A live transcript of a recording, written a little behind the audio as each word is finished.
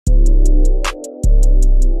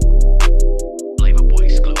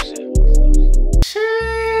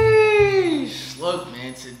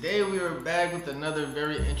Today we are back with another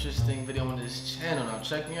very interesting video on this channel. Now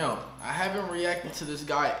check me out. I haven't reacted to this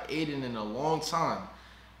guy Adin in a long time,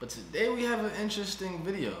 but today we have an interesting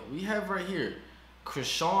video. We have right here,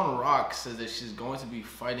 Chrisean Rock says that she's going to be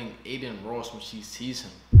fighting Adin Ross when she sees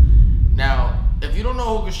him. Now, if you don't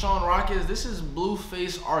know who Chrisean Rock is, this is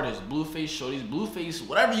Blueface artist, Blueface shorties, Blueface,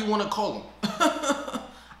 whatever you want to call him.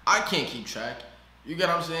 I can't keep track. You get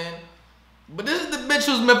what I'm saying? But this is the bitch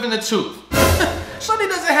who's missing a tooth. Shorty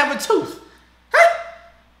doesn't have a tooth. Huh?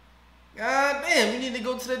 God damn, you need to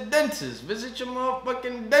go to the dentist. Visit your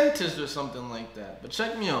motherfucking dentist or something like that. But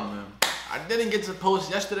check me out, man. I didn't get to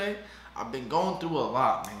post yesterday. I've been going through a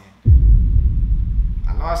lot, man.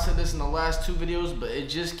 I know I said this in the last two videos, but it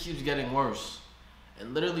just keeps getting worse. It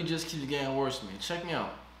literally just keeps getting worse, man. Check me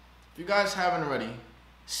out. If you guys haven't already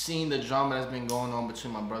seen the drama that's been going on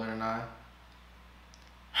between my brother and I,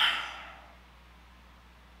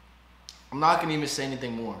 I'm not gonna even say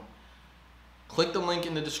anything more. Click the link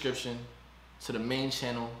in the description to the main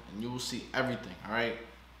channel and you will see everything, alright?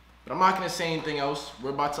 But I'm not gonna say anything else.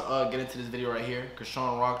 We're about to get into this video right here.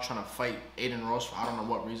 Chrisean Rock trying to fight Adin Ross for I don't know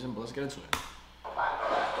what reason, but let's get into it.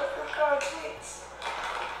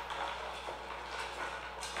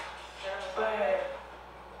 But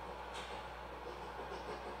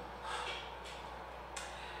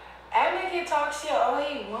Adin can talk shit all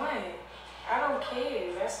he wants. I don't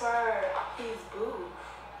care. That's why he's boo.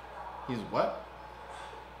 He's what?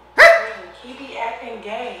 He be acting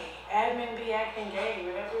gay. Admin be acting gay.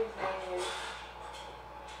 Whatever his name is.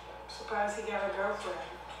 Surprised he got a girlfriend.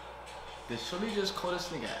 Did Shorty just call this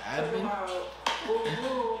nigga Admin?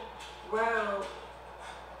 Boo. Well.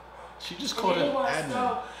 She just called him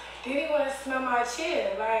Admin. Did he want to smell my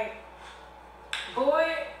chin? Like,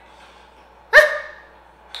 boy.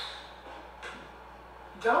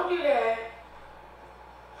 Don't do that.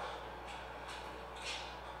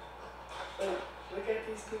 Look at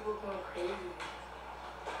these people going crazy.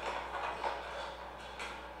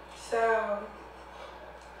 So,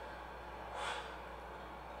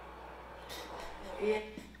 yeah.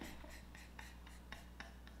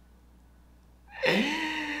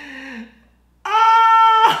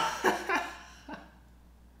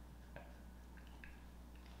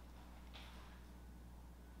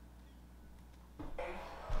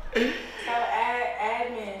 Tell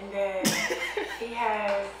Admin that he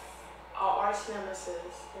has arch nemesis,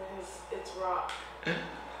 and it's Rock.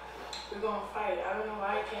 We're gonna fight. I don't know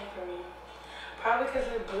why he came for me. Probably because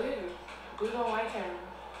of Blue. Blue don't like him.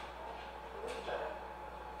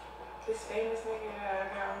 This famous nigga that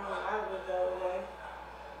I got on my with the other day.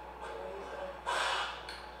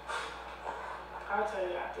 I'll tell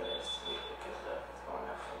you after this because it's going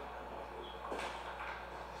up for me.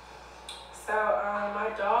 So, my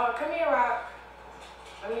dog, come here, Rock.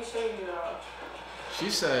 Let me show you, dog. She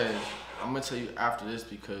said, I'm gonna tell you after this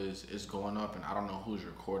because it's going up and I don't know who's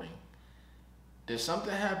recording. Did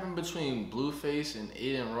something happen between Blueface and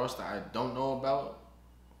Adin Ross that I don't know about?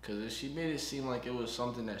 Because she made it seem like it was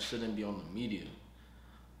something that shouldn't be on the media.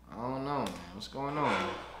 I don't know, man. What's going on?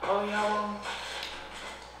 Oh, y'all.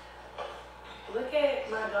 Look at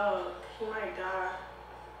my dog. He might die.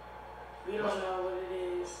 We don't know what it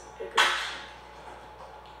is. It could...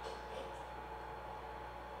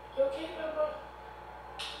 You okay, bro?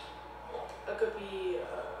 It could be,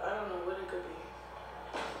 I don't know what it could be.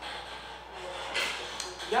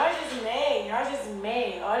 Y'all just mad. Y'all just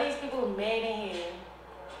mad. All these people mad in here.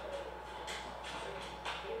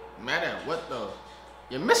 Mad at what though?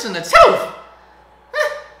 You're missing a tooth!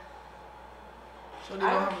 Shorty don't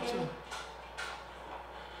have a tooth.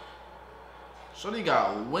 Shorty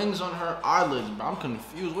got wings on her eyelids, but I'm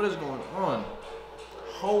confused. What is going on?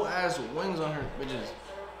 Whole ass wings on her bitches.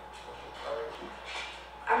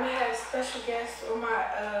 I'm gonna have special guests on my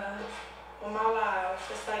live,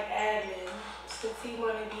 just like Admin. Since he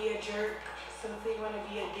wanna be a jerk, since he wanna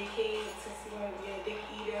be a dickhead, since he wanna be a dick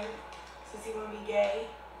eater, since he wanna be gay,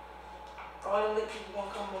 all the lit people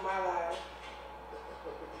gonna come on my live.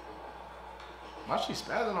 Why is she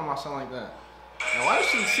spazzing on my son like that? Now why does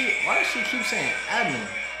she keep saying admin?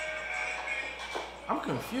 I'm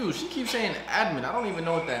confused. She keeps saying admin. I don't even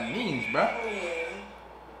know what that means, bruh. Yeah.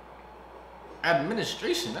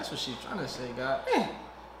 Administration, that's what she's trying to say, God. Man,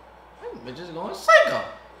 that bitch is going psycho.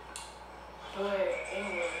 But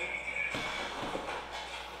anyway.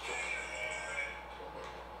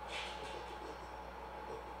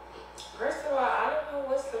 First of all, I don't know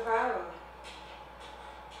what's the problem.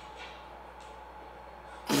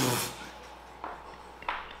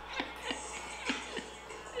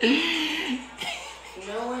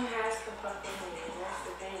 No one has to fucking win. That's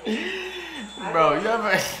the thing. Bro, you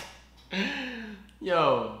ever...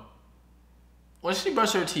 Yo. When she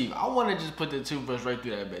brush her teeth, I want to just put the toothbrush right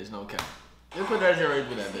through that bitch. No cap. Just put that shit right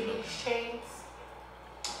through that bitch. No cap. Chains.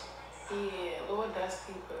 Yeah, a little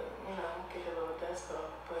dusty, but you know, get a little dust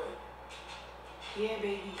off. But yeah,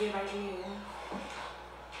 baby, get right in.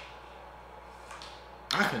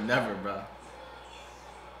 I could never, bro.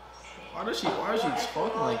 Why is she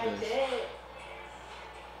talking like this?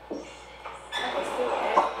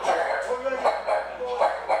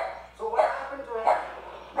 So what happened to her?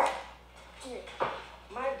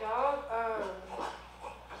 My dog,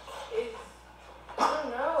 is, I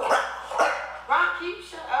don't know. Rocky,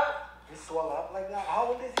 shut up. You swell up like that? How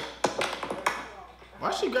old is he?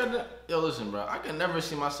 Why she got that? Yo, listen, bro. I can never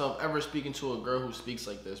see myself ever speaking to a girl who speaks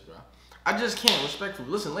like this, bro. I just can't, respectfully.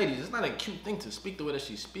 Listen, ladies, it's not a cute thing to speak the way that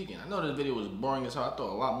she's speaking. I know this video was boring as hell. I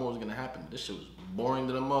thought a lot more was gonna happen. This shit was boring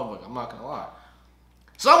to the motherfucker. I'm not gonna lie.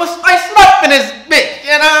 So I'ma spice it up in this bitch.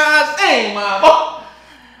 You know what I'm saying, my boy?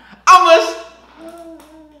 I'ma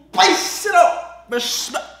spice it up.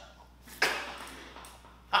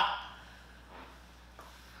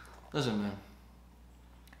 Listen, man.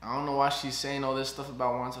 I don't know why she's saying all this stuff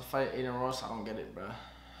about wanting to fight Adin Ross. I don't get it, bro.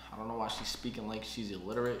 I don't know why she's speaking like she's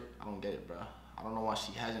illiterate. I don't get it, bro. I don't know why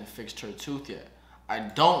she hasn't fixed her tooth yet. I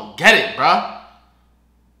don't get it, bro.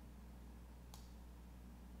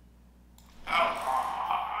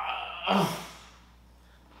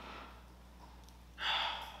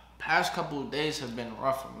 Past couple of days have been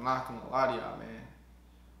rough. I'm not gonna lie to y'all, man.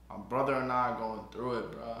 My brother and I are going through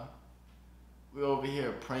it, bro. We over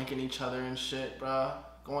here pranking each other and shit, bro.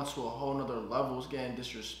 Going to a whole nother level. It's getting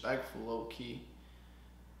disrespectful, low key.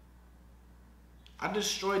 I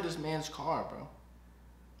destroyed this man's car, bro.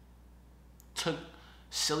 Took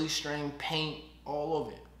silly string, paint, all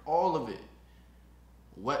of it. All of it.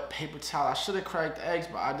 Wet paper towel. I should have cracked eggs,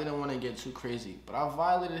 but I didn't want to get too crazy. But I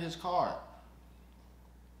violated his car.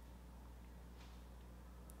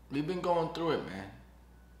 We've been going through it, man.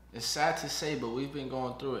 It's sad to say, but we've been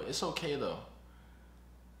going through it. It's okay, though.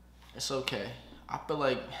 It's okay. I feel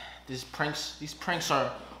like these pranks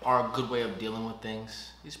are a good way of dealing with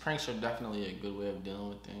things. These pranks are definitely a good way of dealing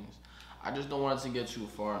with things. I just don't want it to get too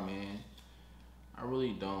far, man. I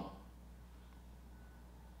really don't.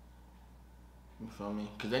 You feel me?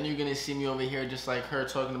 Because then you're going to see me over here just like her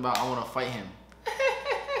talking about I want to fight him.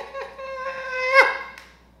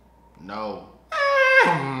 No.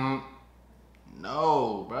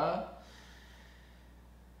 No, bruh.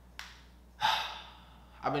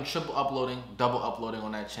 I've been triple uploading, double uploading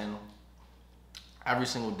on that channel. Every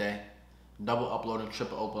single day. Double uploading,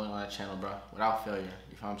 triple uploading on that channel, bro. Without failure.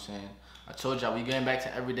 You feel what I'm saying? I told y'all we getting back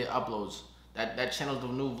to everyday uploads. That channel's the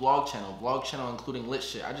new vlog channel. Vlog channel including lit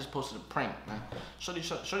shit. I just posted a prank, man. Shorty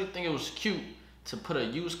think it was cute to put a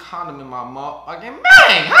used condom in my mouth. Again, man,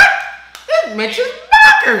 huh? This bitch is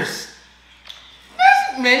bonkers.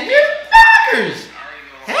 This bitch is bonkers.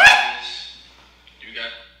 Huh?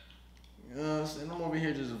 You know what I'm saying? I'm over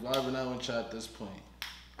here just vibing out with y'all at this point.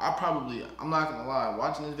 I'm not gonna lie,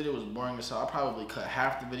 watching this video was boring as hell. I probably cut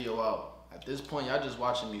half the video out. At this point, y'all just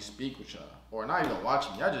watching me speak with y'all. Or not even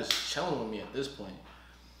watching, y'all just chilling with me at this point.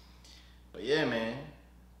 But yeah, man.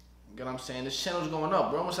 You know what I'm saying? This channel's going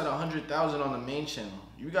up. We're almost at 100,000 on the main channel.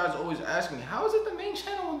 You guys always ask me, how is it the main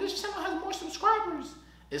channel when this channel has more subscribers?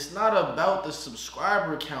 It's not about the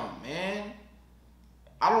subscriber count, man.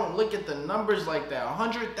 I don't look at the numbers like that.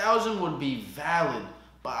 100,000 would be valid,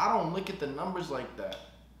 but I don't look at the numbers like that.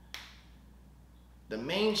 The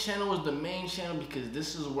main channel is the main channel because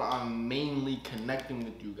this is where I'm mainly connecting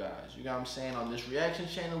with you guys. You know what I'm saying? On this reaction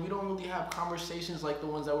channel, we don't really have conversations like the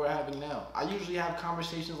ones that we're having now. I usually have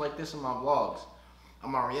conversations like this in my vlogs.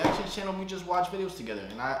 On my reaction channel, we just watch videos together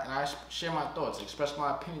and I share my thoughts, express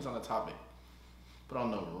my opinions on the topic. But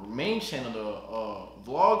on the main channel, the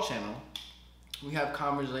vlog channel, we have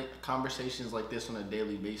conversations like this on a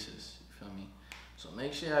daily basis. You feel me? So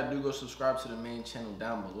make sure I do go subscribe to the main channel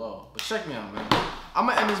down below. But check me out, man. I'm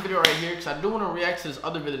going to end this video right here because I do want to react to this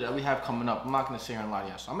other video that we have coming up. I'm not going to sit here and lie to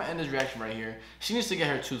y'all. So I'm going to end this reaction right here. She needs to get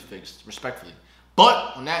her tooth fixed, respectfully.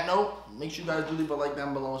 But on that note, make sure you guys do leave a like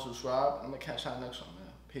down below and subscribe. I'm going to catch y'all next one,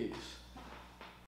 man. Peace.